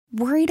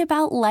Worried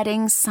about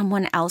letting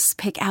someone else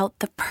pick out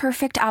the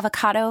perfect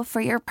avocado for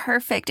your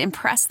perfect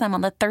impress them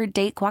on the third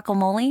date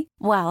guacamole?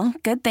 Well,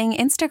 good thing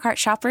Instacart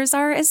shoppers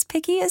are as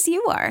picky as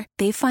you are.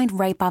 They find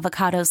ripe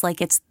avocados like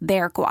it's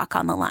their guac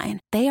on the line.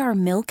 They are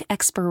milk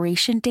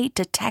expiration date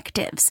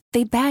detectives.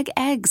 They bag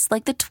eggs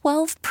like the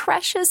 12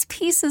 precious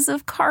pieces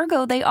of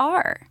cargo they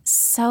are.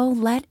 So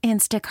let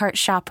Instacart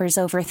shoppers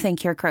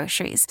overthink your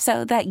groceries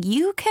so that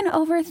you can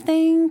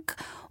overthink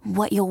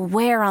what you'll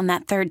wear on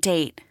that third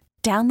date.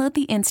 Download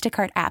the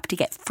Instacart app to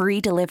get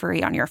free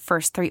delivery on your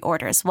first 3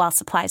 orders while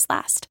supplies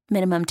last.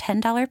 Minimum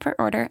 $10 per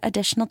order.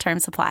 Additional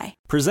terms apply.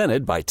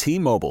 Presented by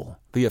T-Mobile,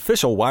 the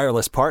official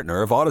wireless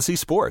partner of Odyssey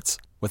Sports.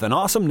 With an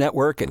awesome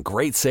network and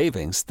great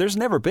savings, there's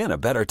never been a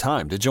better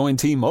time to join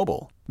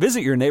T-Mobile. Visit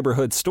your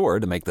neighborhood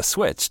store to make the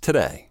switch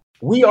today.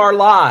 We are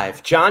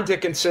live. John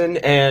Dickinson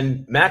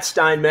and Matt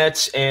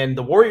Steinmetz, and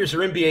the Warriors are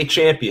NBA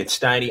champions,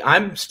 Steiny.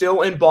 I'm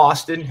still in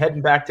Boston,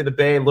 heading back to the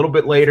Bay a little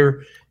bit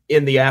later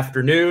in the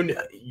afternoon.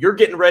 You're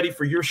getting ready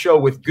for your show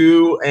with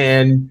Goo,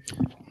 and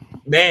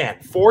man,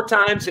 4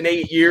 times in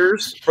 8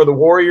 years for the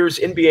Warriors,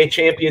 NBA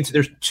champions.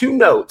 There's 2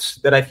 notes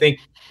that I think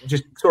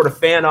just sort of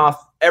fan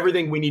off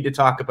everything we need to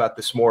talk about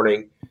this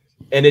morning,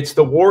 and it's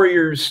the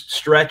Warriors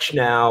stretch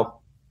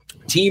now,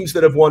 teams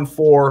that have won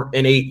 4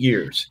 in 8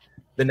 years.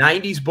 The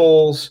 90s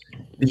Bulls,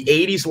 the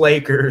 80s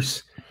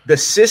Lakers, the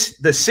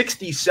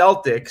 60s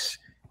Celtics,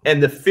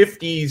 and the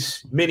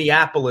 50s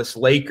Minneapolis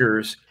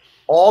Lakers.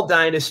 All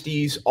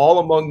dynasties, all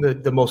among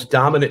the most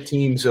dominant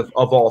teams of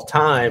all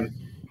time.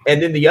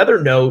 And then the other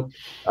note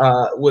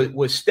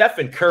was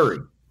Stephen Curry,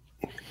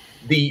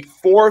 the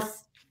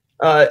 4th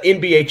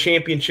NBA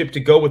championship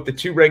to go with the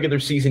 2 regular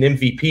season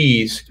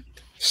MVPs,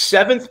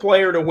 7th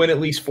player to win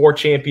at least 4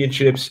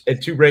 championships and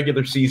 2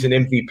 regular season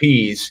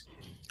MVPs.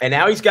 And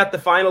now he's got the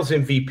finals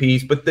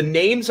MVPs, but the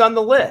names on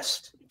the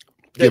list.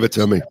 Give it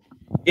to me.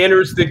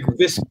 Enters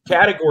this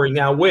category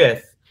now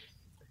with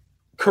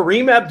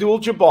Kareem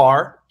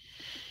Abdul-Jabbar,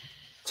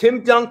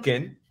 Tim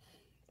Duncan,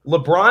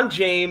 LeBron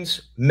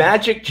James,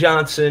 Magic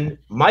Johnson,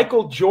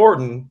 Michael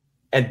Jordan,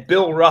 and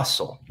Bill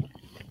Russell.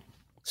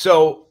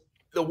 So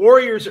the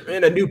Warriors are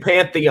in a new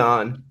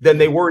pantheon than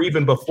they were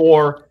even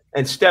before,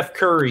 and Steph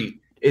Curry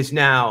is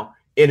now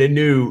in a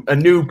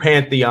new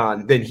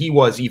pantheon than he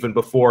was even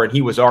before, and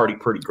he was already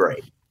pretty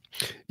great.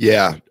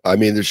 Yeah, I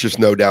mean, there's just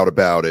no doubt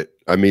about it.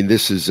 I mean,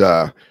 this is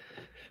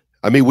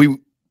we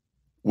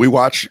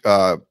watch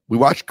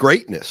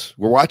greatness.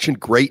 We're watching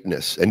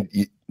greatness, and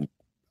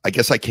I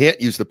guess I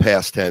can't use the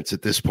past tense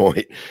at this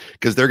point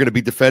because they're going to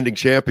be defending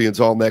champions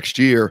all next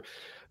year.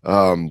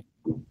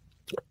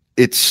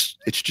 It's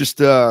just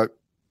an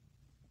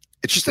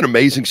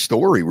amazing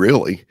story,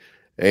 really.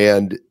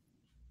 And,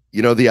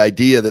 you know, the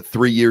idea that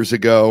 3 years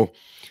ago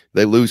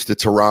they lose to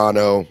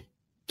Toronto,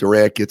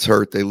 Durant gets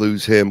hurt, they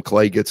lose him,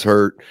 Clay gets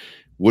hurt,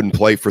 wouldn't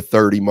play for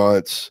 30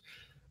 months.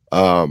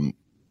 And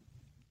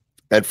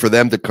for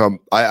them to come,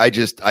 I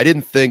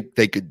didn't think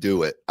they could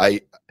do it. I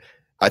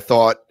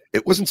thought,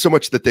 it wasn't so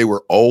much that they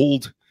were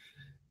old,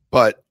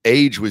 but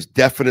age was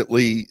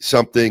definitely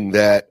something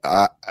that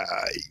I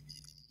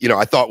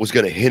thought was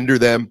going to hinder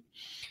them.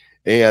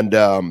 And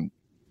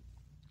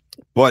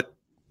but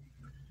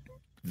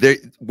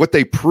what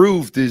they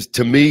proved is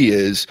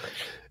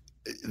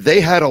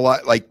they had a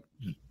lot. Like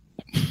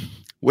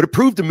what it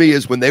proved to me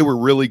is when they were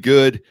really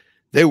good,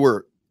 they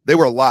were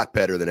a lot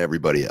better than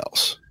everybody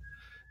else.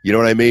 You know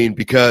what I mean?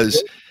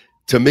 Because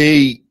to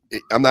me,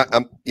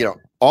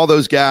 all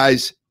those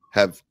guys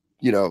have,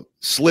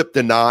 slipped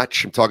a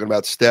notch. I'm talking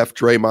about Steph,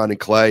 Draymond, and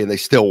Clay, and they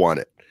still won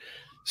it.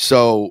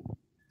 So,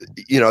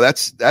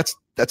 that's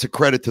a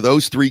credit to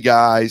those 3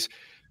 guys.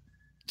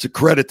 It's a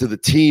credit to the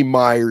team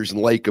Myers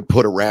and Lake have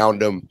put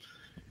around them.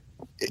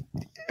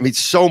 I mean,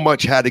 so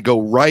much had to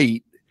go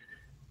right,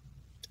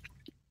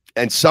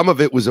 and some of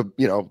it was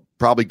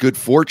probably good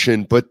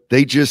fortune, but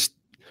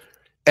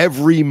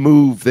every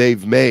move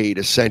they've made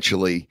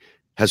essentially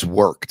has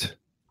worked.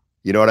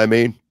 You know what I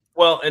mean?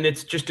 Well, and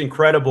it's just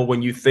incredible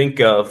when you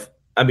think of,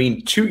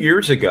 2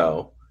 years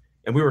ago,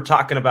 and we were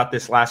talking about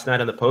this last night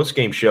on the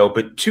postgame show,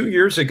 but 2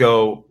 years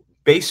ago,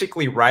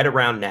 basically right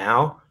around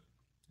now,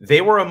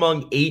 they were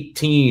among 8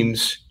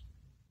 teams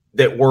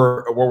that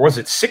were, or was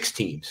it 6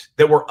 teams,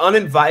 that were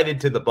uninvited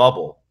to the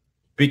bubble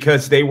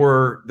because they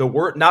were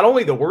not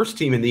only the worst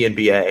team in the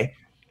NBA,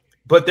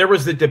 but there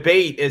was the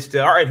debate as to,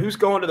 all right, who's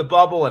going to the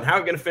bubble and how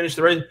are we going to finish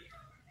the race?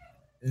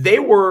 They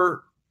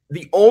were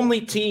the only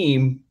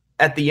team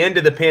at the end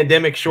of the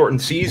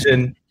pandemic-shortened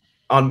season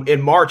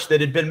in March that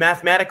had been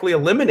mathematically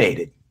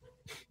eliminated.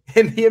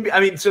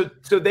 And so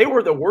they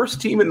were the worst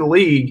team in the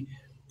league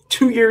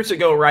 2 years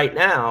ago right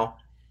now,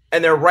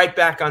 and they're right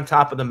back on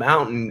top of the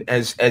mountain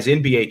as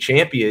NBA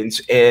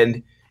champions.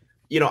 And,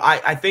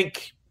 I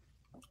think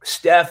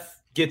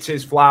Steph gets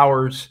his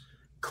flowers.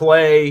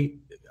 Clay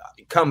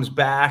comes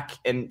back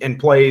and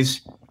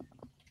plays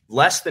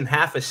less than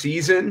half a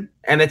season,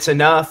 and it's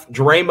enough.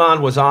 Draymond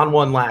was on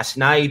one last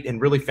night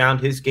and really found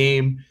his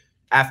game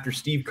after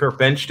Steve Kerr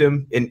benched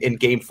him in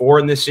game 4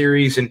 in this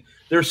series. And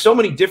there's so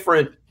many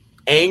different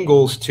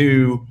angles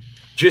to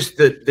just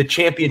the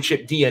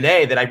championship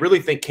DNA that I really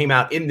think came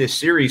out in this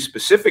series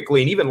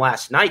specifically. And even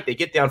last night, they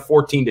get down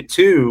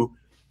 14-2,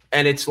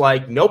 and it's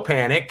like, no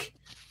panic.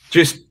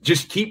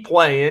 Just keep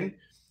playing,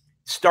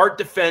 start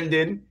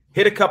defending,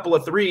 hit a couple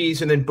of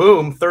threes, and then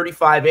boom,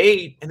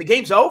 35-8, and the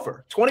game's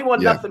over.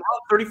 21-0 out,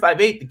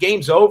 35-8, the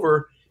game's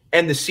over,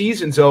 and the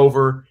season's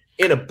over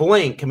in a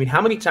blink. I mean,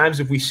 how many times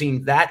have we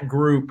seen that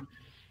group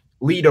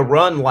lead a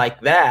run like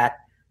that?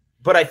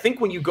 But I think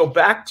when you go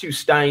back to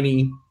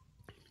Steiny,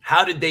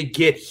 how did they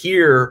get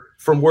here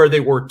from where they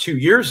were 2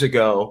 years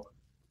ago?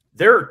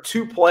 There are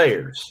two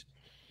players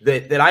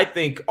that I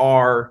think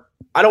are,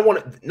 I don't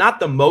want to,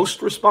 not the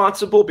most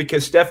responsible,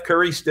 because Steph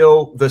Curry's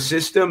still the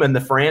system and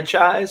the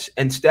franchise,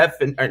 and Steph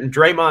and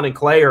Draymond and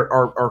Klay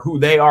are who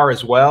they are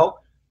as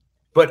well.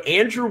 But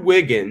Andrew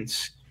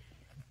Wiggins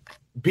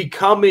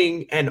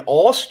becoming an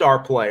all-star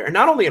player, and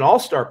not only an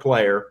all-star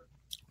player,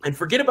 and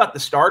forget about the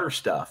starter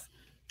stuff,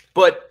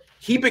 but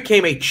he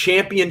became a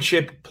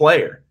championship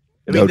player.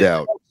 I mean, no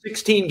doubt.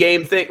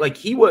 16-game thing, like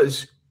he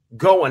was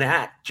going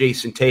at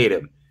Jason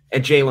Tatum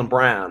and Jaylen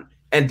Brown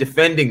and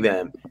defending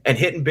them and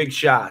hitting big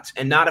shots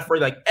and not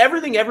afraid. Like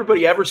everything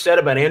everybody ever said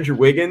about Andrew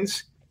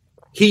Wiggins,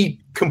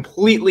 he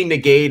completely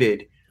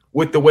negated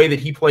with the way that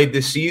he played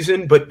this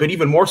season, but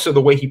even more so the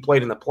way he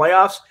played in the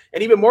playoffs,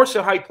 and even more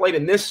so how he played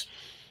in this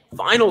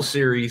final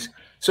series.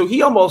 So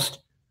he almost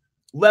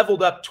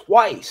leveled up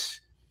twice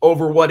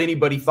over what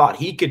anybody thought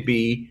he could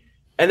be.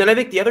 And then I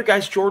think the other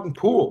guy's Jordan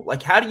Poole.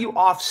 Like, how do you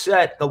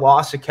offset the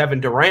loss of Kevin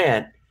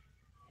Durant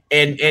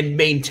and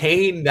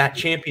maintain that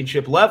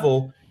championship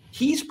level?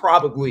 He's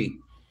probably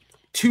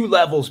 2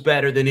 levels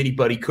better than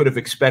anybody could have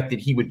expected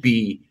he would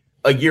be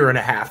a year and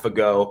a half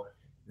ago.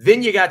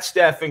 Then you got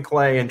Steph and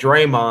Klay and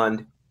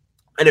Draymond,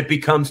 and it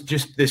becomes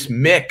just this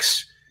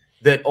mix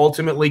that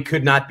ultimately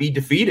could not be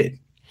defeated.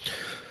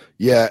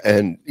 Yeah,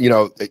 and,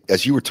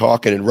 as you were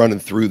talking and running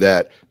through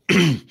that,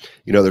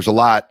 there's a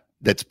lot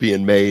that's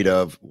being made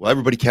of, well,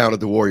 everybody counted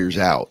the Warriors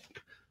out.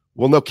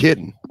 Well, no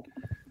kidding.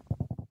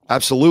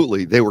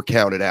 Absolutely, they were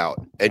counted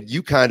out. And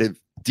you kind of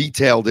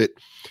detailed it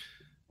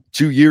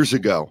 2 years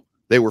ago.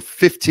 They were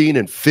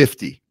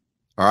 15-50,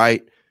 all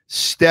right?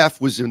 Steph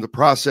was in the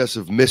process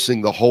of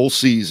missing the whole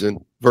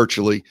season,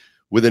 virtually,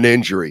 with an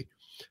injury.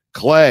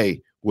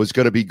 Klay was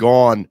going to be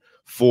gone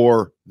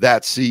for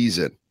that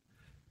season.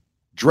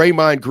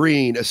 Draymond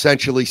Green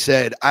essentially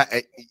said,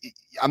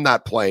 I'm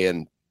not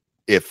playing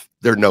if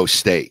there are no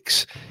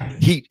stakes.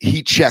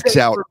 He checks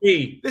out. For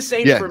me. This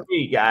ain't for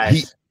me,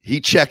 guys. He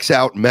checks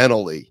out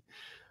mentally.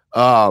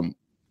 We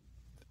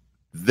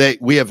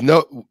have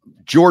no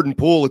Jordan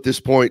Poole at this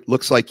point.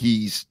 Looks like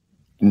he's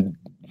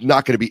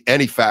not going to be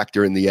any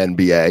factor in the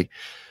NBA.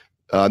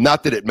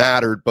 Not that it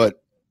mattered,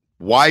 but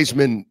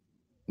Wiseman,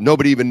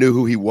 nobody even knew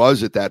who he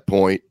was at that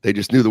point. They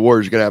just knew the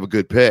Warriors were going to have a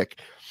good pick.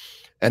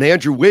 And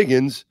Andrew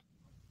Wiggins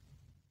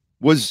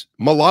was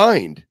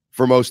maligned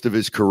for most of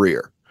his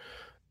career.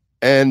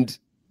 And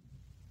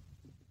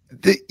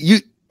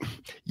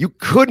you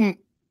couldn't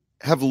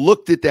have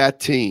looked at that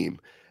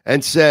team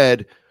and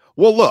said,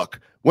 well,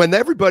 look, when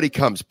everybody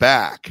comes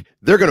back,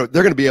 they're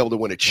gonna be able to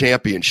win a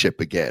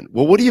championship again.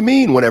 Well, what do you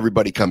mean when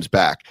everybody comes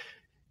back?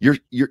 Your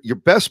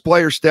best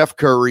player, Steph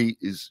Curry,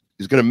 is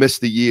going to miss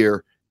the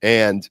year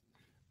and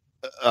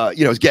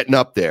is getting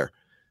up there.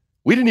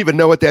 We didn't even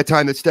know at that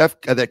time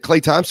that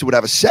Klay Thompson would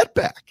have a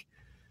setback,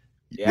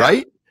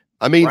 right?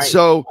 I mean, right.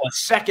 So a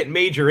second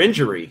major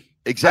injury.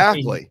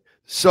 Exactly. I mean,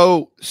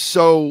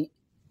 so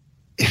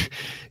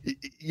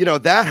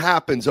that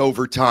happens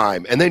over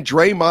time, and then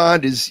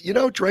Draymond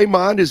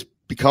has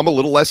become a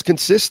little less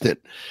consistent.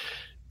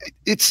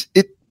 It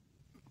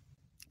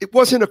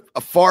wasn't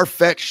a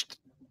far-fetched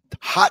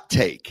hot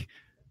take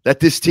that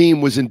this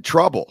team was in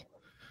trouble.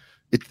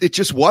 It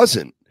just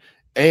wasn't.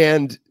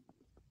 And,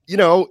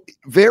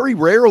 very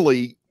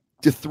rarely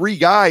do 3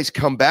 guys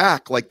come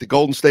back like the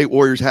Golden State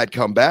Warriors had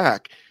come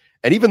back.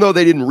 And even though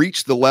they didn't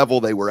reach the level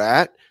they were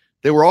at,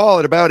 they were all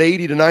at about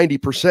 80 to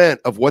 90%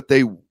 of what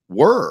they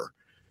were.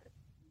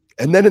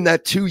 And then in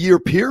that 2-year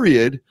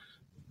period,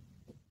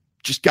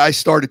 just guys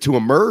started to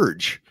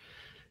emerge.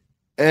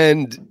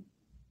 And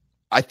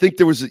I think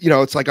there was,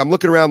 it's like I'm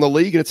looking around the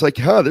league and it's like,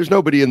 there's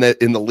nobody in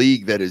the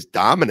league that is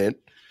dominant.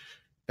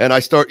 And I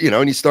start,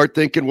 and you start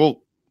thinking,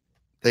 well,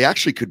 they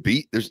actually could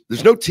beat.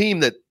 There's no team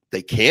that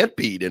they can't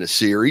beat in a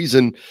series.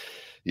 And,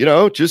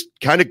 just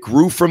kind of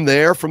grew from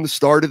there from the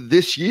start of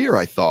this year,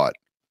 I thought.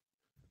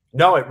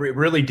 No, it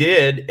really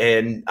did.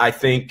 And I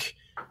think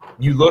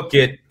you look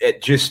at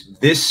just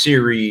this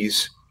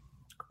series,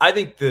 I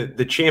think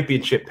the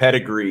championship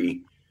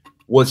pedigree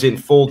was in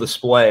full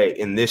display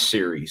in this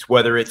series,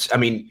 whether it's,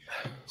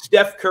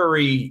 Steph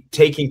Curry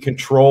taking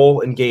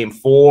control in game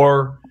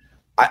 4.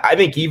 I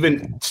think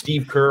even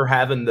Steve Kerr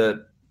having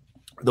the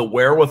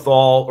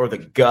wherewithal or the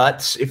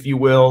guts, if you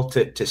will,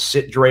 to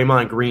sit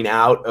Draymond Green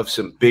out of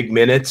some big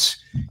minutes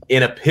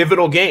in a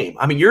pivotal game.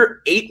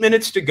 You're 8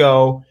 minutes to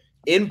go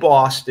in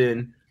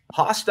Boston,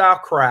 hostile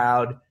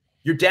crowd.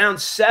 You're down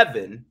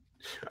 7,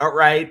 all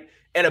right,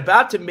 and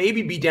about to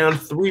maybe be down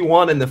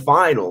 3-1 in the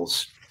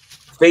finals.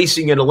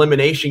 facing an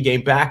elimination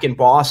game back in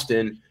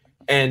Boston,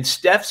 and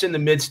Steph's in the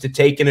midst of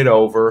taking it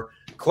over.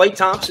 Klay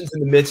Thompson's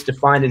in the midst of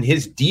finding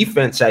his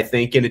defense, I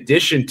think, in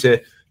addition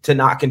to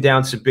knocking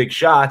down some big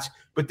shots.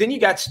 But then you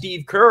got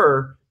Steve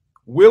Kerr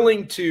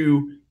willing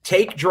to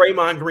take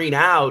Draymond Green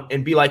out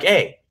and be like,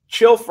 hey,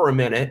 chill for a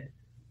minute.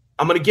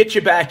 I'm going to get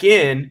you back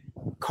in.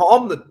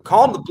 Calm the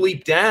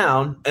bleep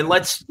down, and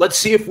let's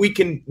see if we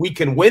can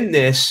win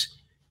this.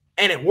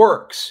 And it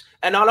works.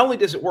 And not only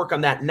does it work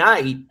on that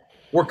night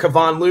where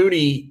Kevon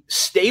Looney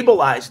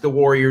stabilized the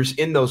Warriors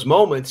in those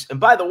moments. And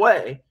by the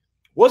way,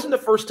 wasn't the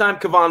first time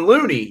Kevon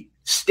Looney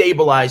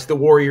stabilized the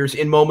Warriors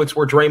in moments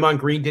where Draymond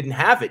Green didn't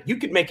have it. You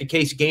could make a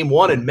case game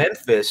 1 in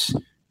Memphis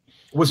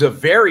was a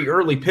very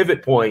early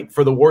pivot point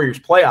for the Warriors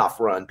playoff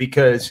run,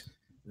 because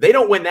they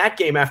don't win that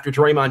game after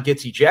Draymond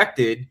gets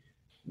ejected.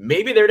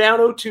 Maybe they're down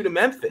 0-2 to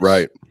Memphis.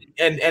 Right.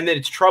 And then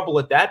it's trouble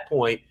at that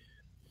point.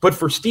 But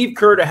for Steve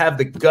Kerr to have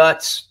the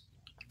guts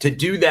to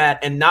do that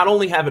and not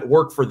only have it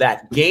work for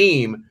that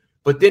game,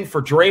 but then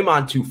for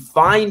Draymond to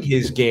find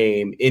his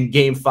game in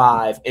Game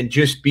 5 and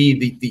just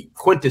be the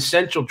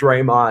quintessential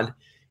Draymond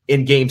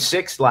in Game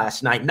 6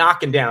 last night,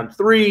 knocking down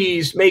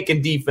threes,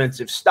 making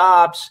defensive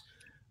stops.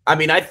 I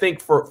mean, I think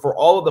for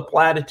all of the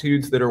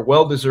platitudes that are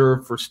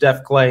well-deserved for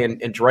Steph, Klay,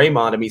 and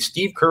Draymond, I mean,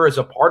 Steve Kerr is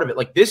a part of it.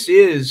 Like, this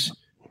is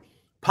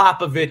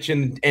Popovich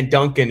and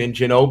Duncan and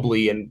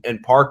Ginobili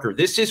and Parker.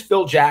 This is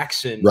Phil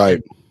Jackson, right?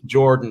 And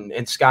Jordan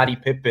and Scottie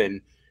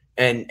Pippen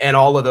and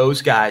all of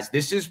those guys.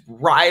 This is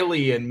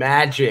Riley and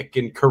Magic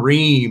and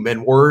Kareem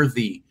and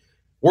Worthy.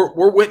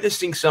 We're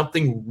witnessing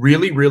something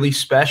really, really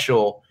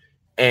special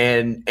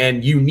and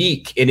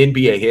unique in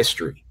NBA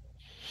history.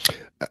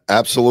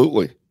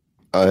 Absolutely.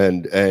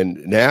 And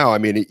now, I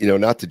mean,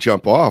 not to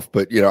jump off,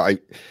 but I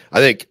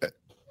think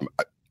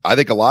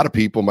a lot of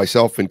people,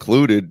 myself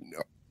included,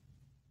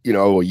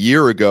 a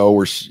year ago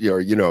or 2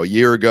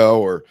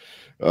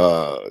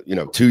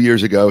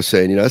 years ago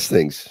saying,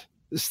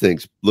 this thing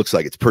looks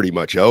like it's pretty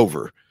much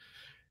over.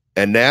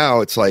 And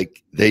now it's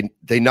like they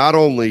not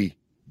only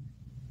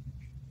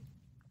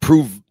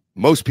prove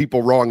most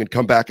people wrong and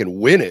come back and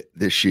win it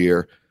this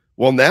year.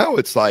 Well, now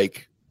it's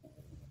like,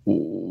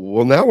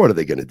 now what are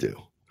they going to do?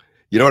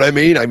 You know what I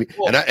mean?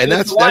 Well, and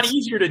that's a lot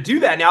easier to do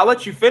that now. I'll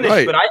let you finish,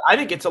 right. But I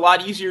think it's a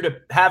lot easier to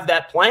have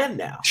that plan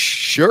now.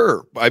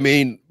 Sure. I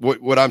mean,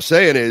 what I'm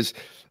saying is,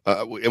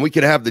 and we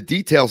can have the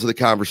details of the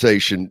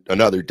conversation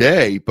another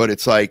day, but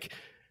it's like,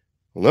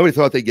 well, nobody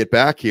thought they'd get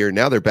back here.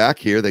 Now they're back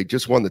here. They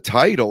just won the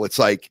title. It's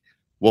like,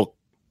 well,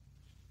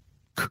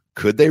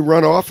 could they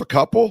run off a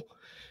couple?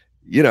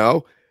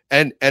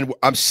 And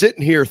I'm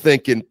sitting here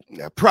thinking,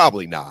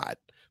 probably not.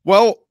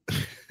 Well,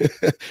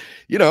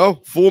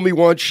 fool me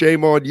once,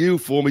 shame on you.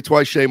 Fool me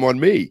twice, shame on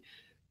me.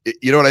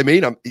 You know what I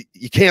mean?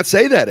 You can't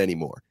say that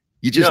anymore.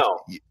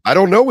 I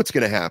don't know what's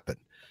going to happen.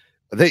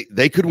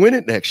 They could win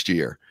it next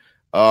year.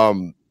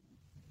 And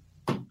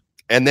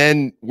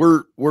then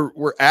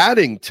we're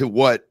adding to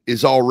what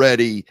is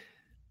already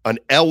an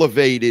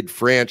elevated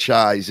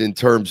franchise in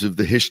terms of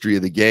the history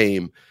of the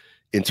game,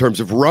 in terms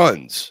of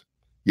runs,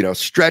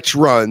 stretch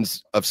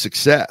runs of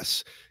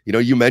success.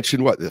 You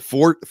mentioned the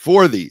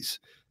four of these,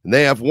 and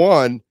they have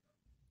one,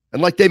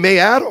 and like they may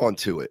add on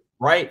to it.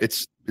 Right.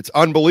 It's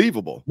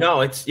unbelievable.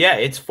 No, it's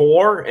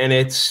 4, and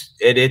it's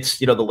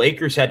the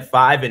Lakers had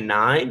 5 and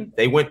 9.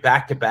 They went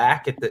back to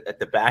back at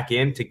the back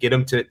end to get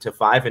them to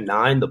 5 and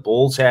 9. The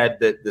Bulls had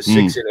the 6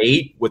 and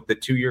 8 with the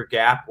 2-year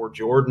gap where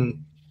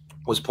Jordan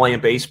was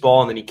playing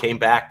baseball, and then he came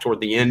back toward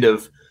the end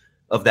of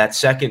that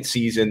second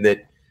season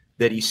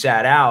that he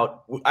sat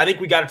out. I think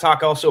we got to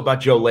talk also about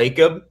Joe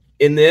Lacob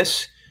in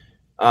this.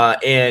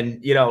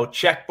 And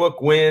checkbook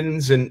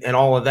wins and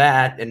all of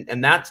that.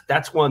 And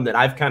that's one that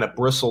I've kind of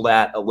bristled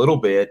at a little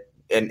bit.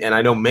 And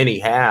I know many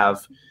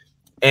have,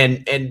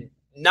 and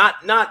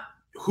not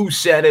who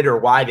said it or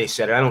why they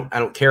said it. I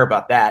don't care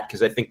about that,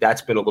 because I think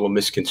that's been a little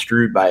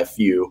misconstrued by a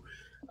few.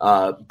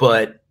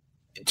 But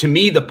to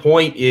me, the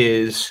point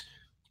is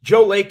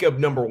Joe Lacob,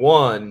 number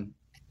one,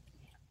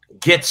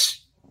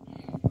 gets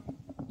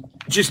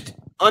just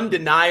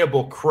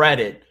undeniable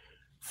credit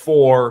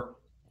for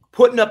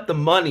putting up the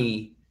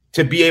money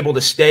to be able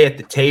to stay at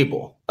the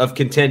table of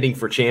contending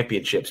for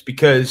championships,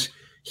 because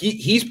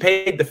he's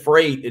paid the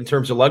freight in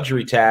terms of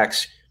luxury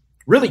tax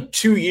really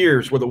 2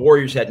 years where the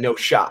Warriors had no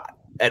shot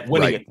at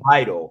winning a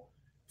title,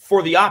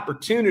 for the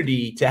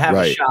opportunity to have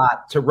a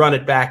shot to run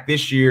it back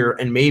this year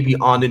and maybe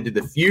on into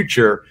the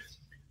future.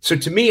 So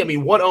to me, I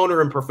mean, what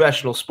owner in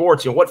professional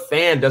sports, what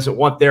fan doesn't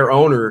want their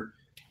owner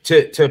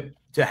to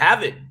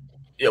have it,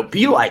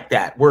 be like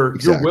that, where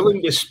you're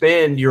willing to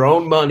spend your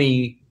own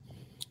money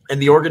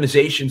and the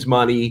organization's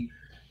money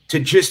to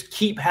just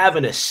keep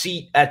having a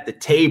seat at the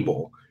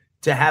table,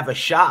 to have a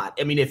shot.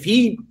 I mean, if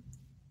he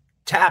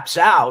taps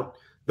out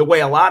the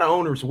way a lot of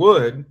owners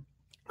would, and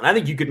I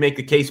think you could make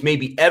the case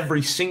maybe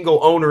every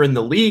single owner in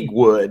the league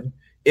would,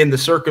 in the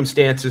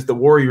circumstances the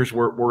Warriors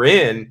were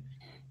in,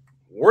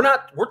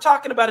 we're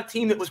talking about a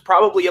team that was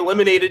probably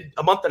eliminated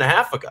a month and a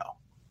half ago.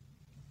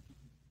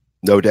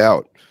 No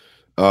doubt.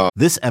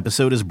 This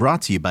episode is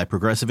brought to you by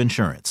Progressive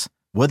Insurance.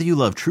 Whether you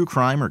love true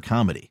crime or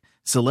comedy,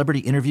 celebrity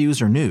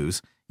interviews or news,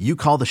 you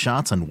call the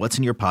shots on what's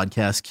in your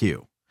podcast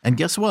queue. And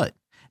guess what?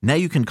 Now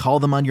you can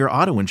call them on your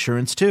auto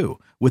insurance too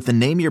with the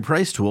Name Your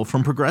Price tool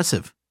from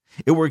Progressive.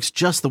 It works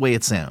just the way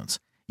it sounds.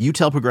 You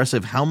tell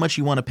Progressive how much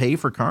you want to pay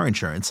for car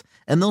insurance,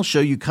 and they'll show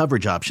you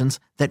coverage options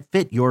that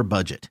fit your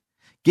budget.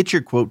 Get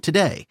your quote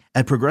today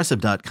at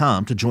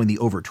Progressive.com to join the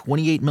over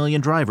 28 million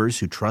drivers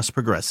who trust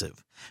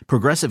Progressive.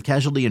 Progressive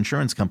Casualty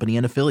Insurance Company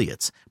and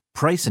Affiliates.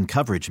 Price and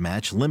coverage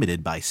match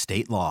limited by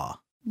state law.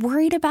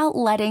 Worried about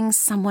letting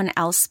someone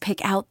else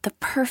pick out the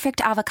perfect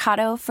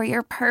avocado for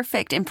your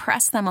perfect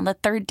impress them on the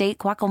third date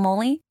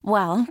guacamole?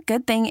 Well,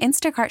 good thing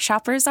Instacart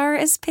shoppers are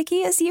as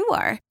picky as you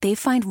are. They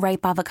find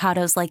ripe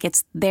avocados like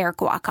it's their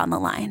guac on the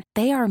line.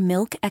 They are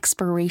milk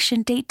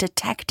expiration date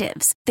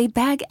detectives. They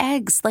bag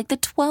eggs like the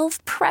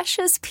 12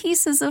 precious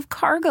pieces of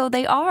cargo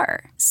they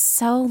are.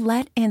 So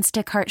let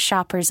Instacart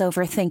shoppers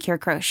overthink your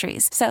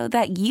groceries so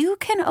that you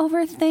can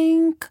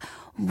overthink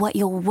what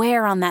you'll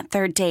wear on that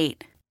third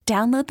date.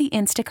 Download the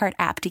Instacart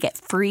app to get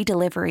free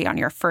delivery on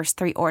your first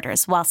 3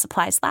 orders while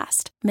supplies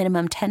last.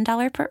 Minimum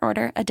 $10 per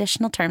order.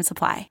 Additional terms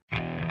apply.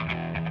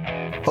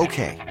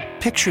 Okay,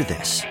 picture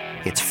this.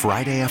 It's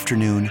Friday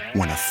afternoon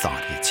when a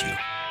thought hits you.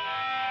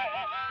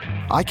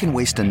 I can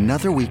waste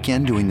another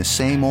weekend doing the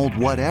same old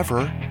whatever,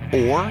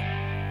 or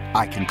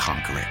I can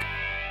conquer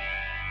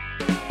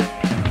it.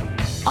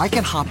 I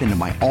can hop into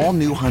my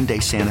all-new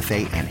Hyundai Santa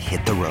Fe and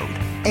hit the road.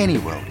 Any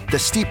road. The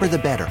steeper, the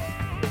better.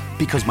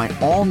 Because my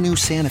all-new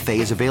Santa Fe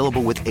is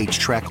available with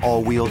H-Track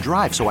all-wheel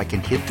drive, so I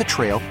can hit the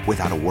trail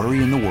without a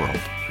worry in the world.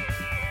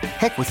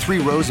 Heck, with 3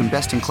 rows and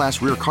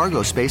best-in-class rear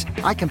cargo space,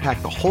 I can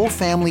pack the whole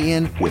family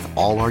in with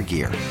all our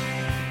gear.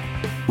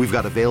 We've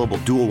got available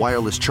dual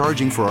wireless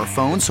charging for our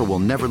phones, so we'll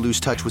never lose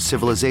touch with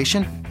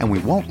civilization, and we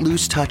won't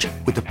lose touch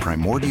with the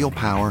primordial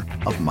power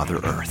of Mother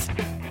Earth.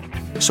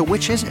 So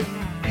which is it?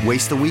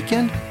 Waste the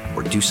weekend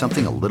or do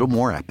something a little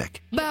more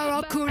epic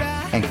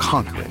and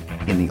conquer it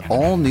in the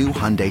all-new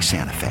Hyundai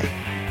Santa Fe?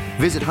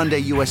 Visit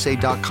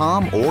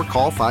HyundaiUSA.com or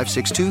call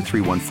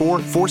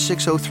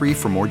 562-314-4603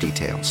 for more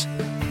details.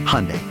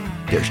 Hyundai,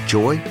 there's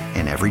joy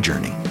in every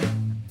journey.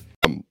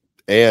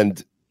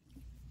 And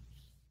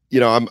you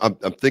know, I'm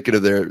thinking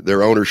of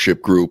their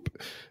ownership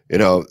group. You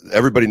know,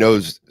 everybody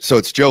knows. So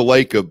it's Joe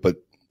Lacob, but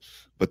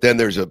then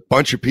there's a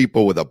bunch of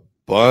people with a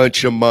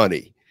bunch of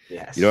money.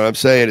 Yes. You know what I'm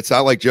saying? It's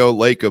not like Joe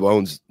Lacob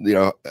owns,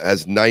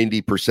 has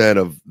 90%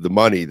 of the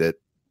money that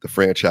the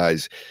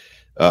franchise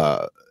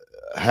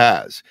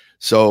has.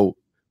 So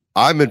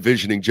I'm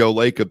envisioning Joe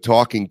Lacob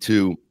talking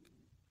to,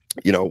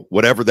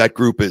 whatever that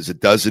group is, a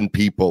dozen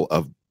people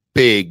of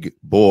big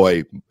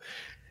boy,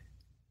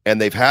 and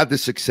they've had the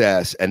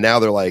success, and now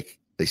they're like,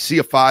 they see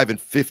a 5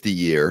 and 50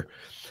 year,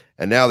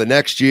 and now the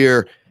next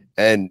year,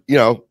 and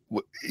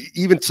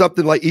even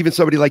somebody like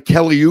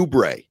Kelly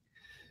Oubre,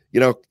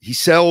 he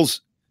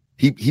sells.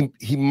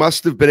 He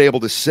must have been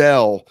able to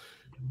sell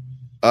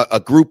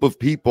a group of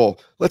people.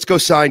 Let's go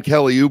sign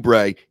Kelly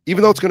Oubre,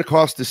 even though it's going to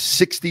cost us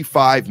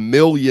 $65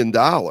 million.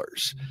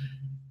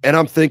 And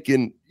I'm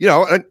thinking,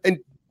 and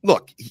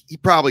look, he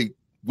probably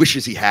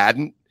wishes he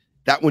hadn't.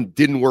 That one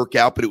didn't work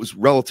out, but it was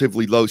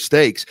relatively low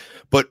stakes.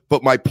 But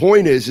my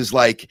point is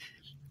like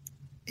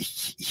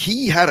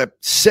he had to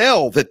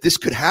sell that this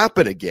could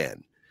happen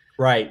again.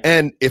 Right.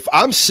 And if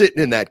I'm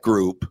sitting in that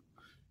group,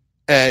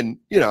 and,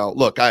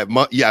 look, I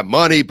have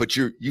money, but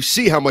you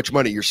see how much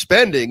money you're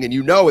spending. And,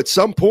 at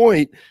some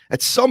point,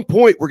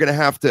 we're going to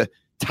have to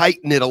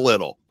tighten it a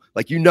little.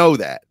 Like,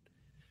 that.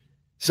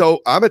 So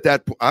I'm at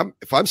that point.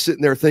 If I'm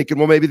sitting there thinking,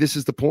 well, maybe this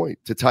is the point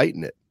to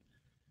tighten it.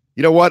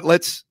 You know what?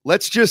 Let's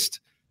just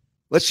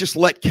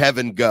let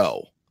Kevin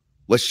go.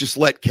 Let's just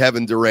let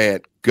Kevin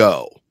Durant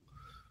go.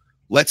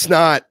 Let's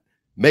not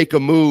make a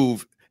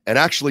move and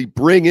actually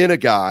bring in a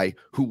guy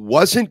who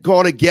wasn't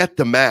going to get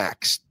the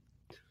max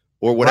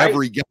or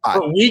whatever he got.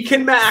 But we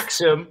can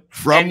max him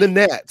from the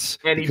Nets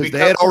because they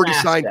had already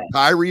signed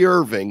Kyrie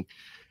Irving,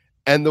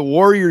 and the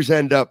Warriors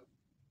end up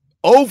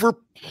D'Angelo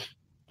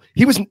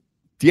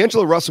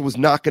Russell was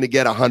not going to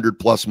get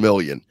 $100+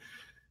 million.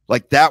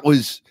 Like that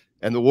was,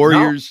 and the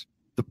Warriors,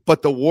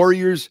 but the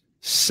Warriors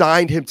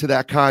signed him to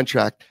that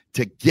contract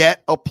to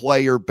get a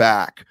player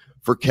back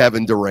for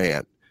Kevin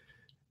Durant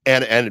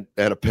and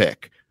a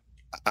pick.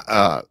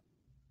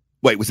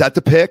 Wait, was that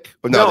the pick?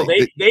 Or no,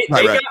 they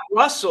got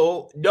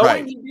Russell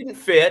knowing he didn't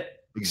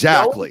fit.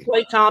 Exactly.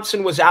 Klay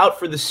Thompson was out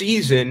for the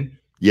season.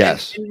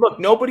 Yes. And look,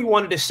 nobody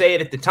wanted to say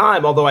it at the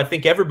time, although I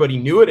think everybody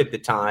knew it at the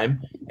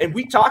time. And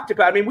we talked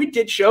about, we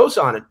did shows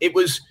on it. It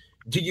was,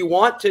 do you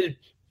want to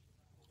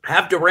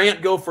have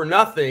Durant go for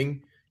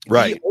nothing,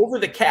 right, be over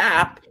the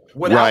cap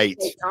without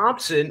Klay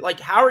Thompson? Like,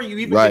 how are you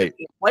even going to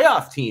be a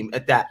playoff team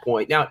at that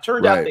point? Now, it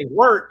turned out they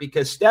weren't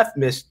because Steph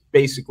missed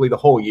basically the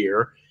whole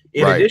year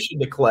in addition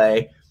to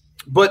Klay.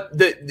 But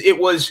it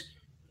was,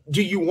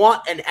 do you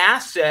want an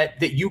asset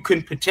that you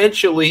can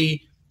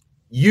potentially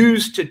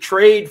use to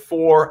trade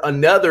for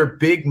another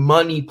big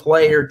money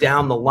player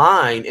down the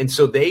line? And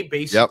so they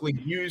basically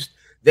used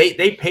 –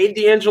 they paid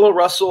D'Angelo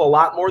Russell a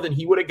lot more than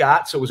he would have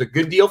got, so it was a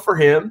good deal for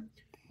him.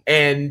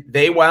 And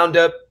they wound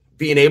up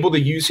being able to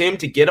use him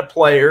to get a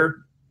player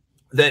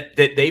that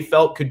they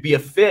felt could be a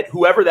fit,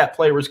 whoever that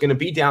player was going to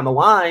be down the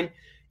line.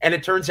 And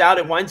it turns out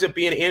it winds up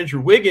being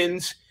Andrew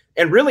Wiggins.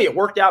 And really it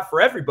worked out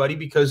for everybody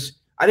because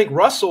I think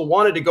Russell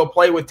wanted to go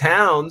play with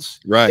Towns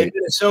in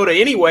Minnesota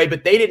anyway,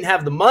 but they didn't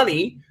have the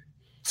money.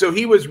 So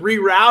he was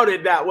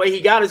rerouted that way. He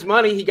got his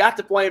money. He got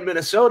to play in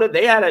Minnesota.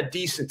 They had a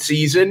decent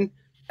season,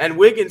 and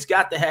Wiggins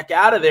got the heck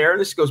out of there.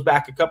 And this goes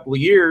back a couple of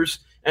years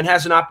and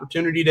has an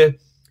opportunity to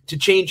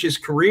change his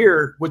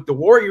career with the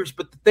Warriors.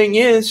 But the thing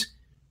is,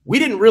 we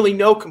didn't really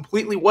know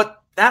completely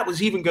what that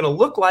was even going to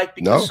look like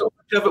because so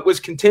much of it was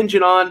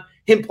contingent on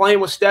him playing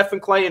with Steph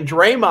and Clay and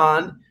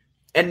Draymond.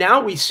 And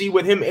now we see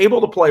with him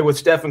able to play with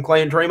Steph and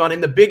Clay and Draymond in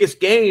the biggest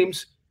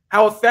games,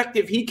 how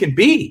effective he can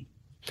be.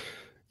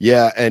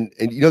 Yeah. And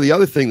the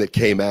other thing that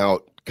came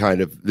out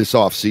kind of this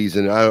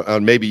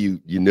offseason, maybe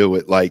you knew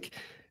it,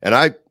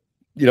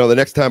 the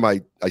next time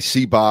I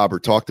see Bob or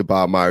talk to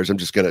Bob Myers, I'm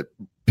just going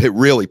to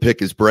really pick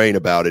his brain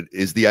about it,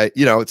 is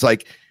it's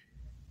like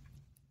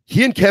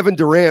he and Kevin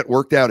Durant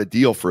worked out a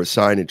deal for a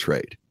sign and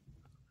trade.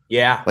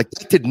 Yeah. Like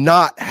that did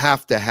not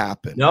have to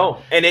happen. No.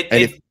 And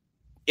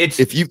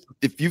if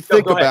you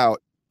think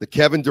about the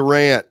Kevin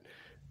Durant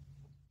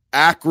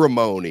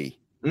acrimony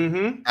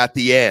at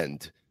the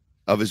end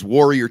of his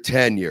Warrior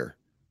tenure,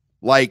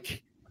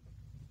 like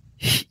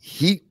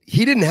he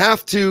didn't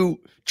have to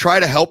try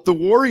to help the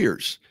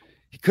Warriors.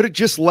 He could have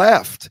just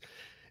left.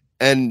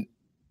 And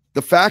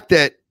the fact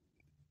that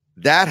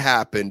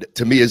happened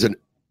to me is a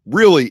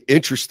really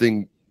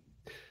interesting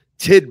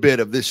tidbit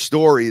of this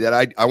story that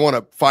I want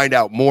to find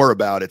out more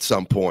about at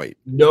some point.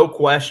 No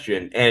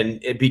question.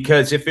 And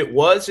because if it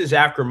was as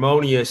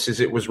acrimonious as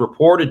it was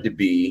reported to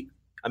be,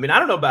 I mean, I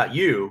don't know about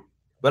you,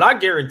 but I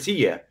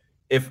guarantee you,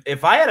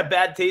 if I had a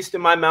bad taste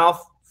in my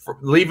mouth for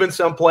leaving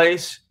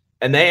someplace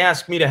and they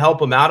asked me to help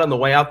them out on the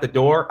way out the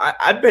door,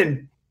 I've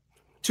been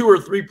 2 or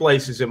 3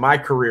 places in my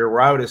career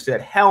where I would have said,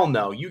 hell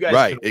no, you guys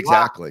right,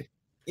 exactly.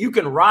 You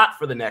can rot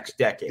for the next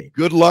decade.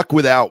 Good luck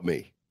without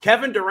me.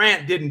 Kevin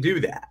Durant didn't do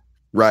that.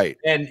 Right.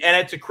 And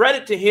it's a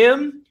credit to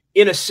him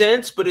in a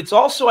sense, but it's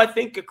also, I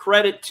think, a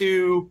credit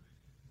to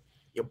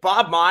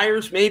Bob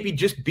Myers maybe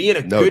just being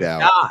a good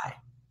guy.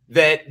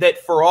 That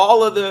for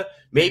all of the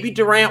 – maybe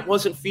Durant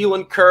wasn't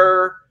feeling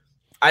Kerr.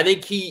 I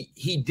think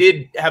he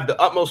did have the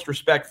utmost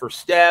respect for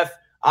Steph.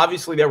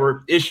 Obviously, there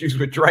were issues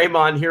with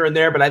Draymond here and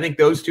there, but I think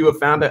those two have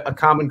found a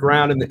common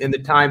ground in the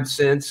time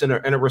since and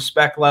a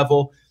respect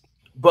level.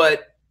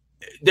 But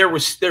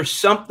there's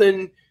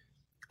something –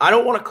 I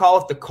don't want to call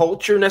it the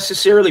culture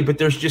necessarily, but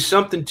there's just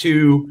something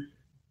to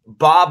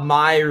Bob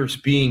Myers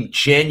being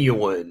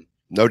genuine.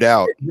 No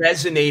doubt. It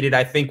resonated,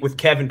 I think, with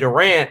Kevin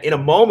Durant in a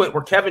moment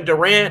where Kevin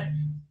Durant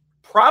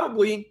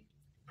probably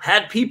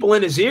had people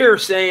in his ear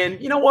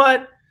saying, you know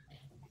what,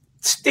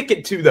 stick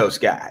it to those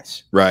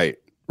guys. Right.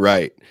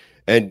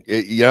 And,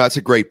 that's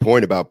a great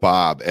point about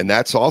Bob. And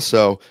that's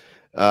also,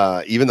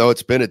 even though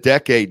it's been a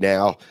decade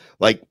now,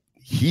 like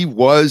he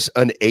was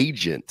an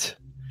agent.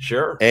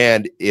 Sure.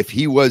 And if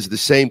he was the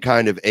same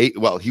kind of if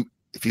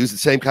he was the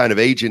same kind of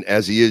agent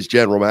as he is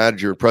general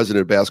manager and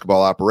president of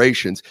basketball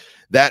operations,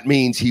 that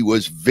means he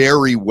was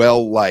very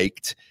well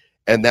liked,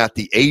 and that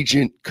the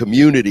agent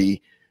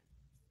community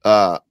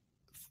thought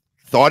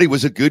he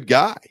was a good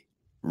guy,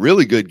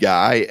 really good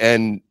guy,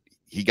 and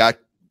he got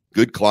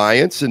good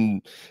clients,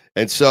 and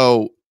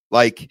so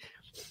like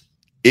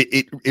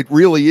it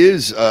really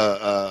is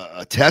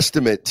a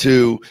testament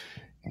to.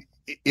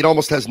 It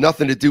almost has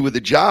nothing to do with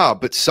the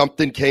job, but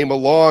something came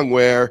along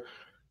where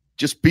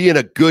just being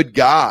a good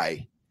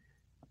guy,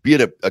 being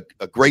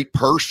a great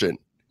person,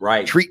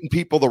 right, treating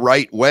people the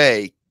right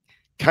way,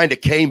 kind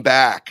of came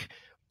back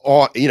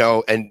on,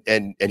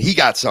 and he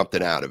got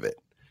something out of it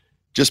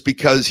just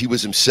because he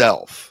was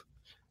himself.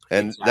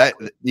 And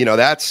exactly.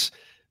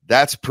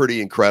 That's pretty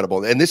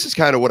incredible. And this is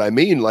kind of what I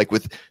mean, like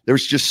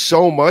there's just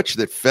so much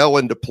that fell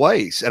into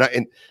place.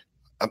 And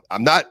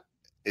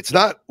it's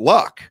not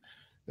luck.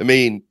 I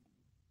mean,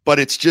 but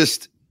it's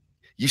just,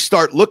 you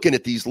start looking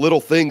at these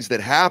little things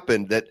that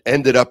happened that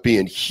ended up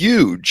being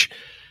huge,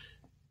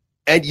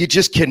 and you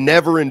just can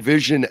never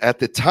envision at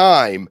the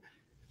time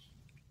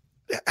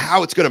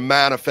how it's going to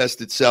manifest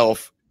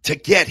itself to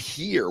get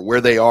here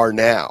where they are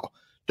now.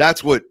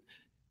 That's what's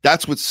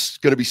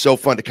going to be so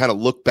fun to kind of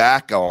look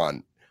back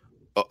on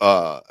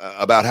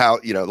about how,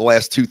 the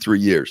last 2-3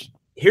 years.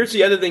 Here's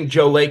the other thing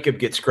Joe Lacob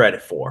gets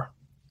credit for.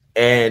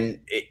 And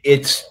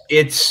it's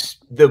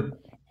the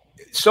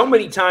so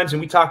many times, and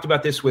we talked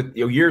about this with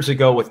years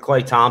ago with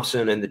Klay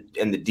Thompson and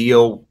the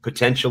deal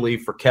potentially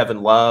for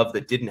Kevin Love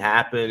that didn't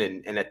happen.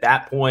 And at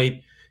that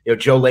point,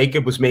 Joe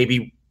Lacob was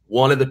maybe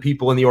one of the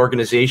people in the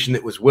organization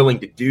that was willing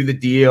to do the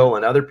deal,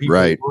 and other people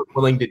weren't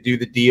willing to do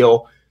the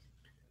deal.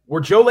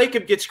 Where Joe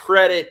Lacob gets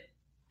credit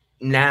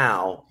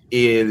now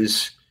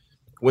is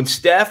when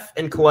Steph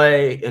and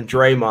Klay and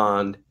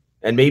Draymond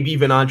and maybe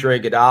even Andre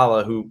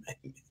Iguodala, who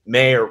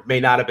may or may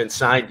not have been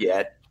signed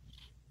yet,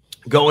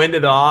 go into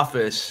the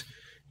office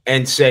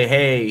and say,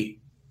 hey,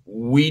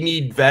 we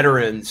need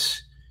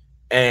veterans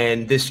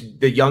and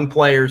the young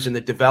players and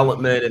the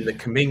development and the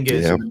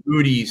Kumingas and the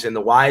Moody's and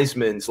the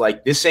Wisemans,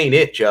 like, this ain't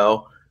it,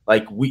 Joe.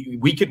 Like,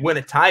 we could win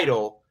a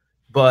title,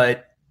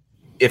 but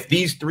if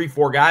these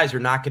 3-4 guys are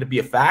not going to be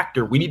a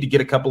factor, we need to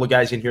get a couple of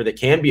guys in here that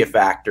can be a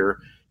factor.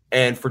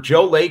 And for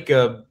Joe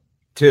Lacob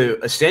to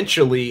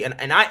essentially,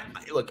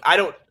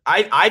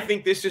 I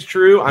think this is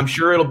true. I'm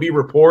sure it'll be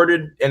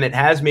reported, and it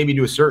has maybe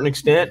to a certain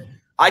extent.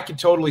 I could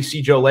totally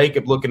see Joe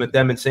Lacob looking at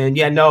them and saying,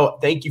 yeah, no,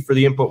 thank you for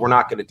the input. We're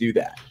not going to do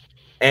that.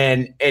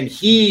 And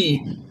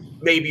he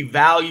maybe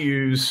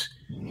values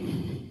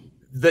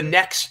the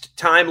next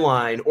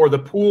timeline or the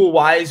Poole,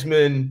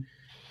 Wiseman,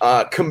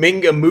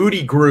 Kuminga,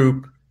 Moody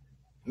group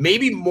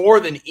maybe more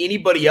than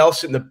anybody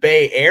else in the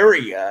Bay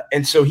Area.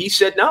 And so he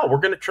said, no, we're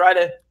going to try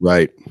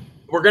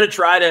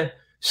to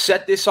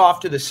set this off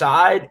to the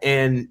side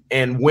and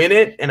win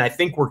it. And I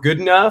think we're good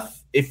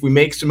enough if we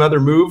make some other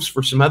moves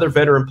for some other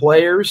veteran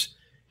players.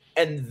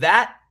 And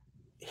that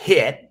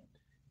hit.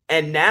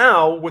 And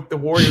now with the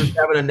Warriors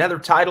having another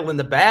title in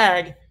the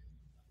bag,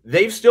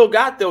 they've still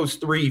got those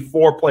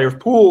 3-4 players.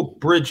 Poole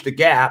bridged the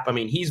gap. I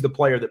mean, he's the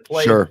player that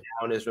plays now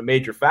and is a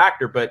major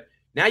factor. But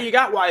now you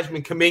got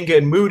Wiseman, Kuminga,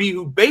 and Moody,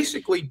 who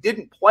basically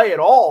didn't play at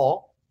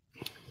all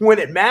when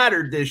it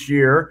mattered this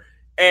year.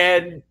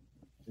 And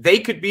they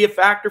could be a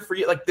factor for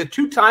you. Like, the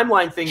 2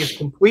 timeline thing is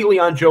completely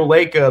on Joe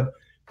Lacob,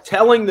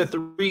 telling the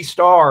 3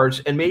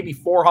 stars and maybe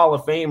 4 Hall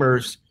of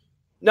Famers,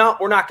 no,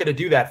 we're not going to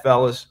do that,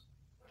 fellas.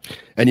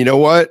 And you know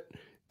what?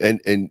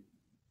 And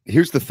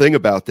here's the thing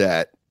about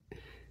that.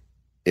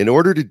 In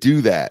order to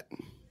do that,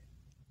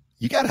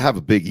 you got to have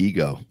a big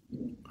ego.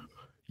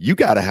 You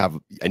got to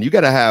have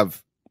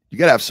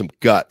some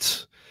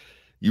guts.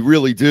 You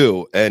really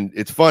do. And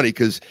it's funny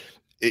because,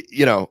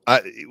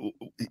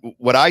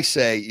 what I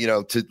say,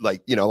 to,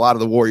 like, a lot of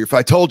the Warrior, if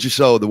I told you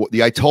so,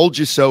 the I told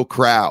you so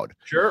crowd,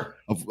 sure,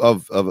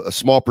 of a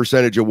small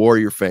percentage of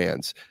Warrior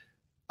fans.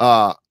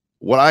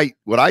 What I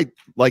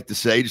like to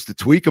say, just to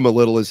tweak them a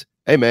little, is,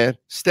 hey man,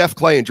 Steph,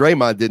 Clay, and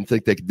Draymond didn't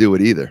think they could do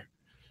it either.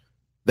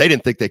 They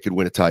didn't think they could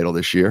win a title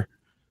this year.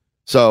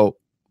 So,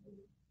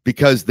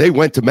 because they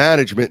went to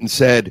management and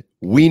said,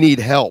 we need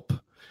help.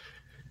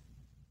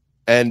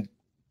 And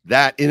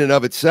that in and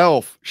of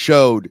itself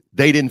showed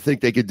they didn't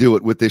think they could do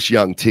it with this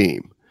young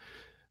team.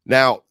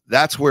 Now,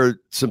 that's where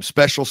some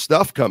special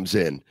stuff comes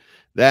in,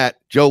 that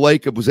Joe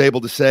Lacob was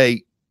able to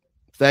say,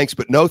 thanks,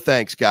 but no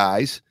thanks,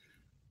 guys.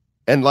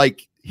 And,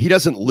 like, he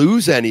doesn't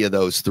lose any of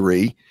those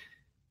 3.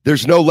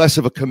 There's no less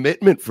of a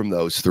commitment from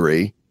those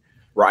 3.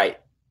 Right.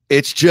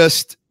 It's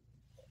just,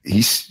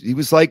 he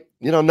was like,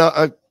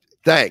 no,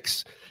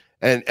 thanks.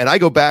 And I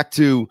go back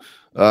to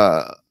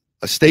a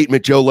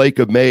statement Joe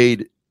Lacob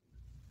made,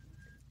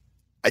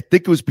 I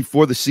think it was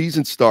before the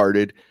season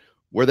started,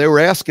 where they were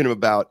asking him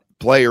about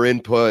player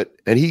input,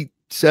 and he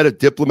said a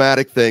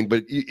diplomatic thing.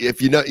 But if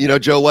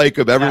Joe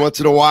Lacob, every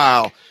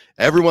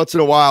once in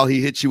a while,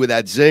 he hits you with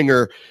that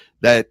zinger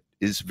that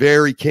is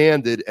very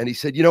candid. And he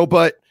said,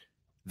 but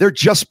they're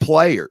just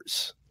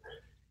players.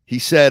 He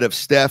said of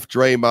Steph,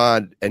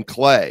 Draymond, and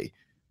Clay,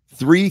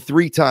 3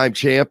 3-time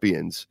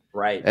champions.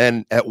 Right.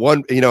 And at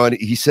one, and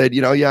he said,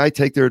 I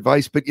take their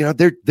advice, but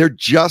they're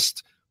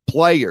just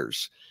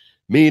players.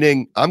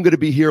 Meaning, I'm going to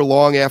be here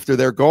long after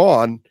they're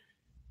gone,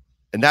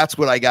 and that's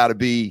what I got to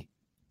be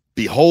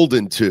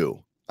beholden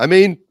to. I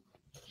mean,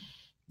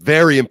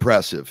 very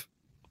impressive.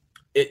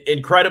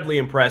 Incredibly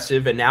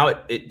impressive, and now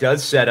it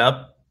does set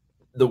up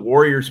the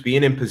Warriors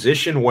being in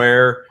position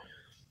where,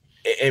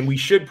 and we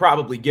should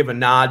probably give a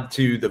nod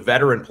to the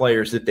veteran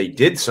players that they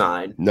did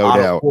sign. No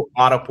doubt.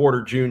 Otto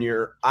Porter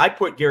Jr. I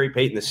put Gary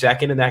Payton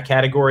II in that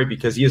category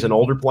because he is an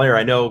older player.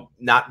 I know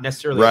not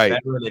necessarily a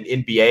veteran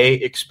in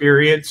NBA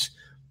experience,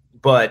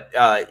 but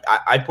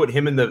I put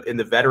him in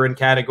the veteran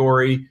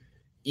category.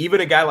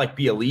 Even a guy like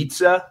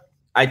Bjelica,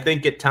 I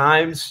think at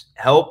times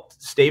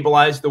helped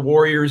stabilize the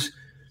Warriors.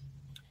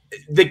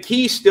 The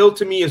key still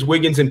to me is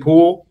Wiggins and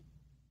Poole,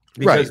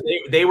 because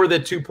they were the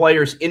 2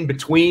 players in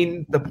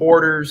between the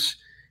Porters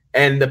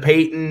and the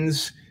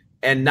Paytons,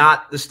 and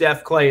not the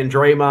Steph, Clay, and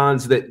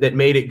Draymonds that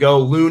made it go.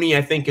 Looney,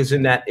 I think, is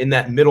in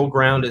that middle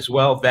ground as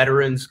well.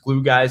 Veterans,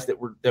 glue guys that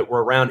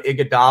were around.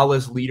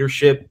 Iguodala's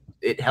leadership,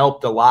 it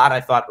helped a lot. I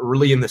thought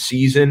early in the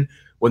season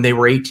when they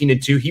were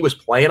 18-2, he was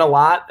playing a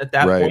lot at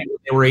that point. When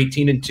they were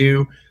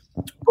 18-2,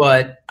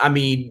 but I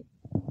mean,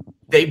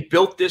 they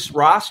built this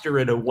roster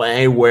in a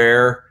way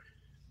where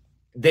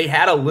they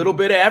had a little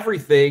bit of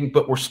everything,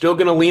 but we're still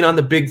going to lean on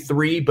the big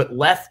 3, but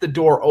left the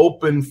door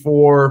open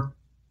for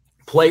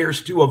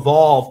players to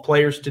evolve,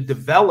 players to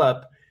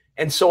develop.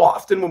 And so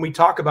often when we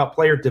talk about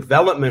player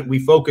development, we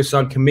focus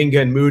on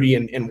Kuminga and Moody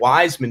and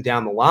Wiseman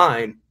down the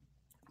line.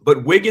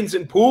 But Wiggins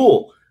and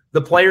Poole,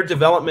 the player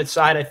development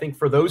side, I think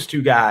for those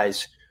 2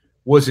 guys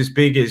was as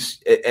big as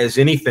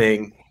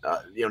anything,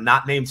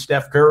 not named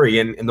Steph Curry,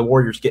 and the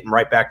Warriors getting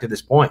right back to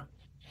this point.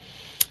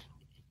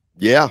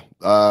 Yeah,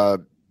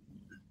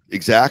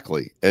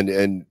 exactly.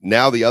 And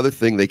now the other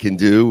thing they can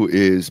do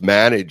is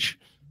manage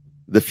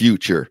the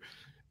future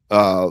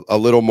a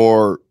little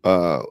more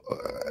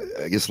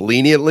I guess,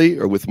 leniently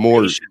or with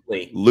more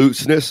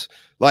looseness.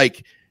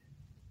 Like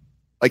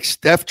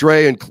Steph,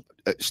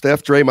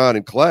 Draymond,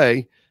 and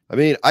Clay. I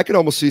mean, I could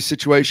almost see a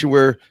situation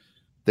where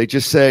they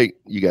just say,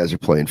 you guys are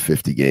playing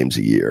 50 games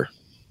a year.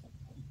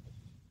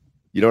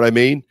 You know what I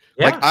mean?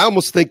 Yeah. Like, I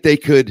almost think they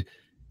could,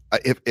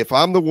 if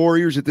I'm the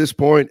Warriors at this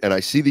point and I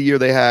see the year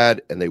they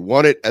had and they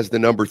won it as the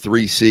number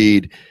 3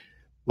 seed,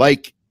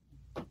 like,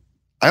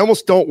 I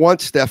almost don't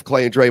want Steph,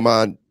 Clay, and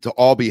Draymond to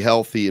all be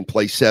healthy and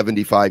play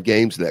 75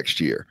 games next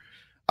year.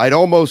 I'd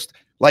almost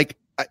like,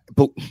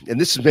 and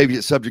this is maybe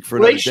a subject for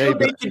another day, but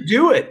they could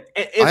do it.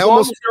 As long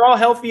as they're all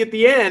healthy at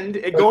the end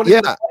and going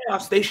into the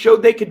playoffs, they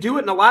showed they could do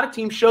it, and a lot of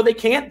teams show they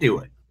can't do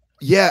it.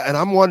 Yeah, and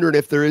I'm wondering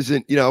if there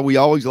isn't, we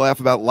always laugh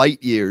about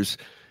light years.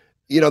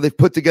 They've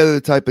put together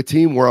the type of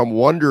team where I'm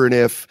wondering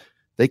if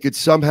they could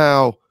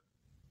somehow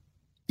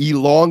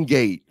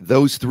elongate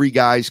those 3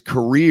 guys'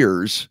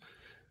 careers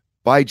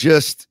by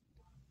just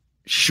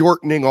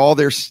shortening all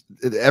their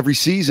every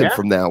season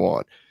from now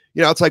on.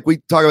 It's like we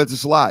talk about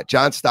this a lot.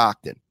 John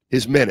Stockton,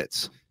 his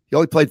minutes. He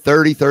only played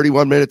 30,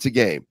 31 minutes a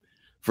game.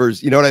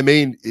 You know what I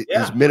mean?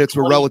 His minutes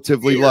were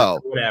relatively low.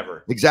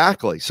 Whatever.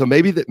 Exactly. So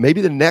maybe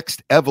the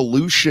next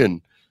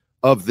evolution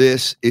of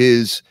this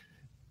is,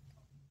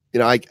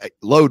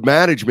 load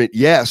management,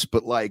 yes,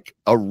 but like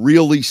a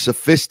really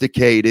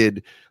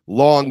sophisticated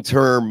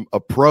long-term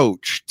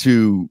approach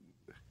to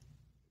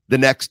the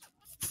next,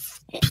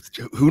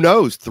 who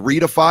knows,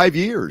 3 to 5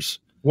 years.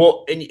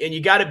 Well, and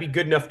you got to be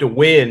good enough to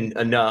win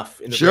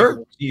enough in the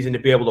regular season to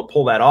be able to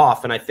pull that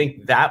off. And I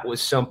think that was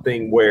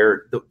something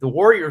where the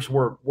Warriors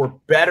were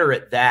better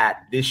at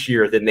that this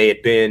year than they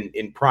had been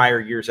in prior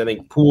years. I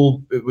think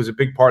Poole was a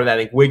big part of that.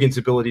 I think Wiggins'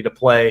 ability to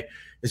play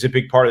is a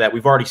big part of that.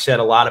 We've already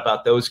said a lot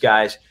about those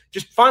guys.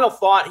 Just final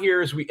thought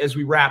here as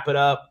we wrap it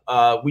up.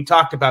 We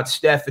talked about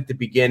Steph at the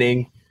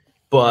beginning,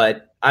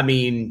 but I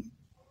mean,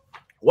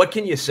 what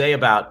can you say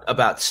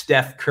about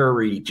Steph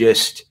Curry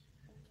just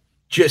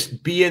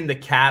being the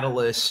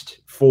catalyst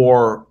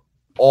for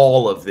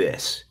all of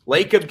this?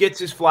 Lacob gets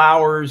his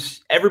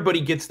flowers.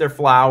 Everybody gets their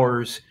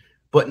flowers,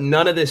 but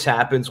none of this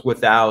happens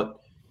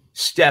without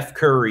Steph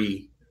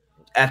Curry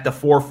at the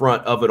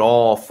forefront of it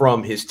all,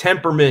 from his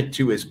temperament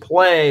to his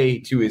play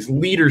to his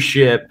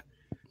leadership.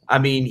 I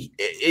mean,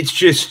 it's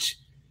just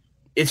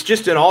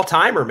an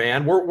all-timer,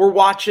 man. We're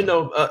watching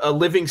a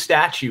living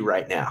statue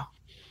right now.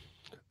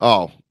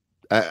 Oh,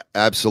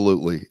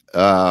 absolutely.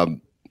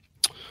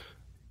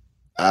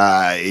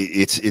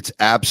 It's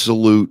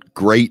absolute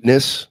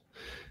greatness.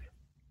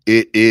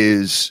 It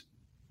is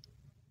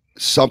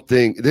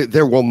something.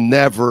 There will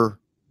never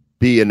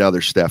be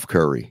another Steph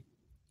Curry.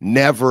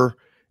 Never,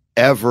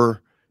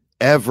 ever,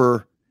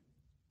 ever,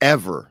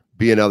 ever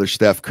be another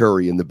Steph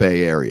Curry in the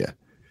Bay Area.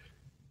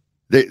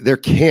 There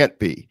can't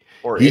be,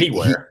 or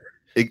anywhere.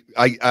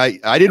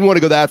 I didn't want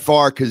to go that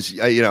far because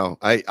I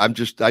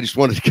just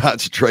wanted to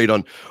concentrate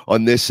on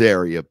this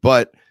area,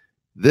 but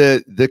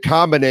the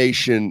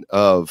combination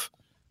of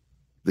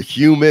the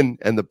human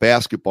and the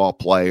basketball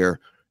player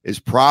is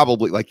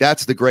probably, like,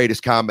 that's the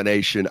greatest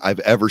combination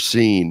I've ever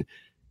seen,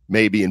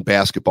 maybe in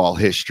basketball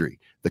history.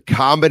 The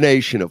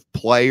combination of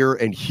player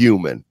and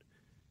human,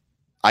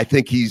 I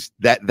think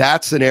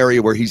that's an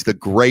area where he's the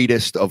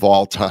greatest of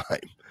all time,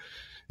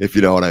 if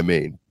you know what I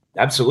mean.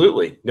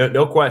 Absolutely.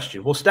 No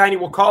question. Well, Steiny,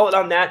 we'll call it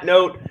on that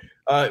note.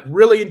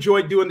 Really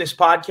enjoyed doing this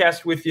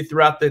podcast with you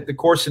throughout the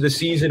course of the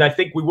season. I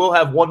think we will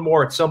have one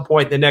more at some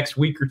point in the next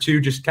week or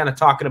two, just kind of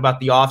talking about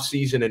the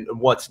offseason and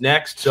what's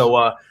next.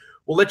 So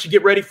we'll let you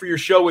get ready for your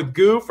show with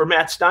Goo. For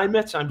Matt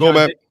Steinmetz, I'm John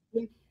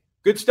Dickinson.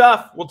 Good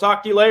stuff. We'll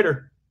talk to you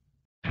later.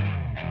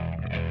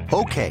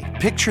 Okay,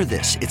 picture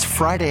this. It's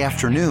Friday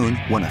afternoon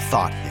when a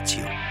thought hits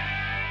you.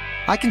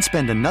 I can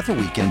spend another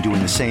weekend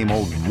doing the same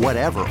old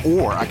whatever,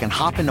 or I can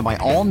hop into my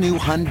all-new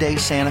Hyundai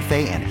Santa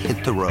Fe and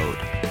hit the road.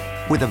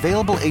 With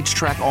available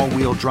H-Track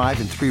all-wheel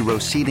drive and 3-row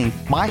seating,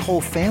 my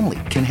whole family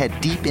can head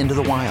deep into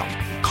the wild.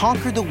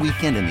 Conquer the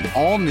weekend in the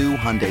all-new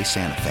Hyundai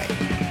Santa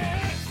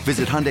Fe.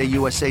 Visit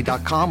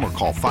HyundaiUSA.com or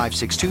call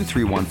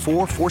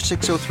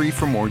 562-314-4603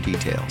 for more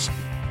details.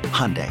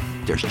 Hyundai,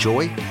 there's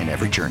joy in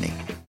every journey.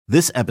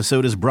 This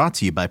episode is brought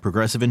to you by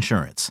Progressive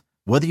Insurance.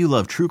 Whether you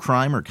love true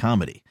crime or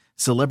comedy,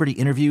 celebrity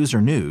interviews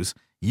or news,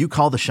 you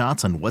call the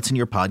shots on what's in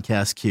your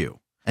podcast queue.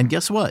 And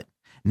guess what?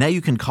 Now you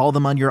can call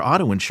them on your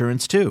auto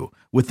insurance too,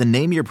 with the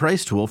Name Your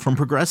Price tool from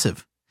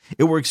Progressive.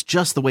 It works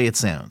just the way it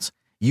sounds.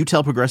 You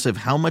tell Progressive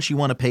how much you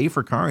want to pay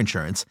for car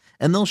insurance,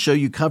 and they'll show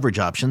you coverage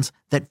options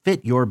that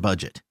fit your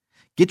budget.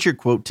 Get your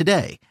quote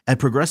today at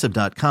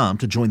Progressive.com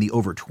to join the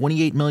over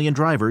 28 million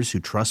drivers who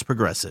trust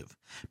Progressive.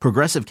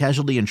 Progressive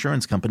Casualty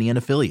Insurance Company and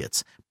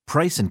Affiliates.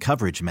 Price and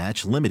coverage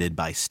match limited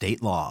by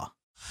state law.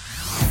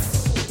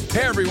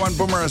 Hey everyone,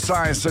 Boomer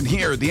Esiason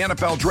here. The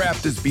NFL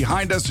draft is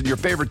behind us and your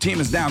favorite team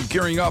is now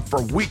gearing up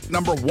for week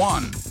number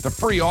 1. The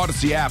free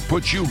Odyssey app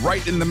puts you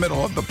right in the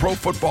middle of the pro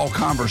football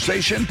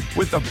conversation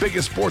with the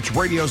biggest sports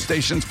radio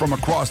stations from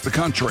across the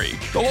country.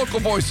 The local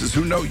voices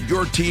who know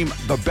your team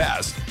the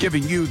best,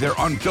 giving you their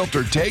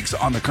unfiltered takes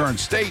on the current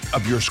state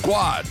of your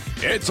squad.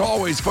 It's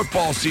always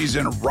football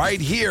season right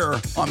here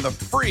on the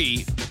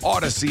free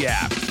Odyssey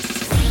app.